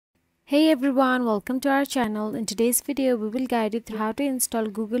Hey everyone, welcome to our channel. In today's video, we will guide you through how to install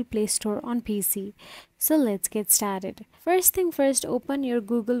Google Play Store on PC. So let's get started. First thing first, open your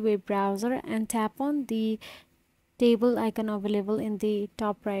Google web browser and tap on the table icon available in the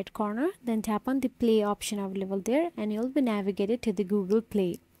top right corner. Then tap on the play option available there and you'll be navigated to the Google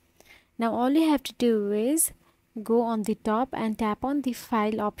Play. Now all you have to do is go on the top and tap on the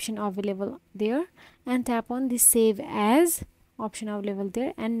file option available there and tap on the save as option available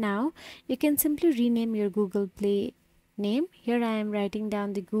there, and now you can simply rename your Google Play name. Here I am writing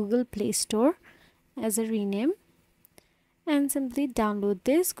down the Google Play Store as a rename and simply download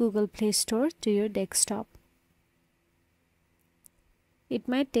this Google Play Store to your desktop. It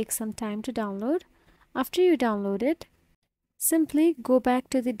might take some time to download. After you download it, simply go back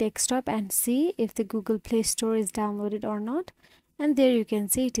to the desktop and see if the Google Play Store is downloaded or not, and there you can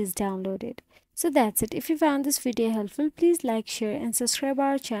see it is downloaded. So that's it. If you found this video helpful, please like, share and subscribe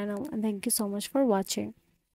our channel, and thank you so much for watching.